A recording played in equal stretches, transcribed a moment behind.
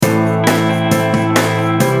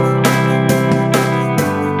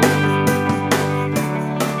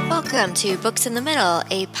Welcome to Books in the Middle,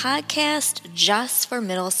 a podcast just for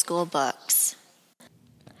middle school books.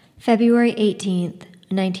 February 18th,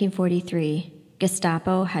 1943,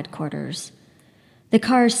 Gestapo headquarters. The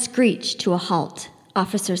cars screech to a halt.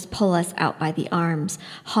 Officers pull us out by the arms,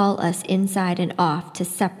 haul us inside and off to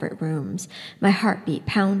separate rooms, my heartbeat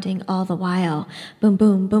pounding all the while. Boom,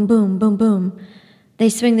 boom, boom, boom, boom, boom. They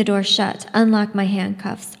swing the door shut, unlock my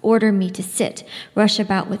handcuffs, order me to sit, rush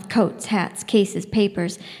about with coats, hats, cases,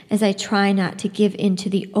 papers, as I try not to give in to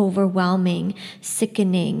the overwhelming,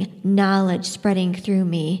 sickening knowledge spreading through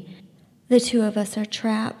me. The two of us are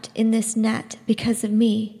trapped in this net because of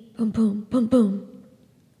me. Boom, boom, boom, boom.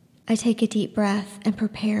 I take a deep breath and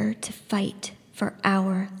prepare to fight for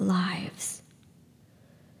our lives.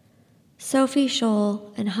 Sophie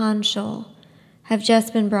Scholl and Hans Scholl have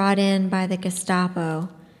just been brought in by the Gestapo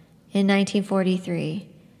in 1943.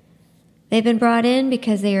 They've been brought in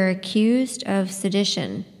because they are accused of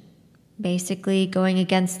sedition, basically going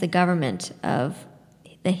against the government of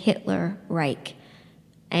the Hitler Reich.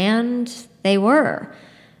 And they were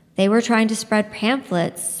trying to spread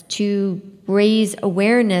pamphlets to raise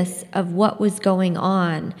awareness of what was going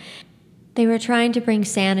on. They were trying to bring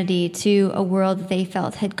sanity to a world that they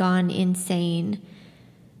felt had gone insane.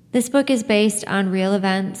 This book is based on real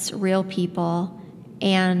events, real people,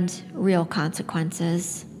 and real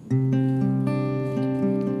consequences.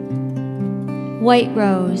 White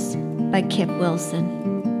Rose by Kip Wilson.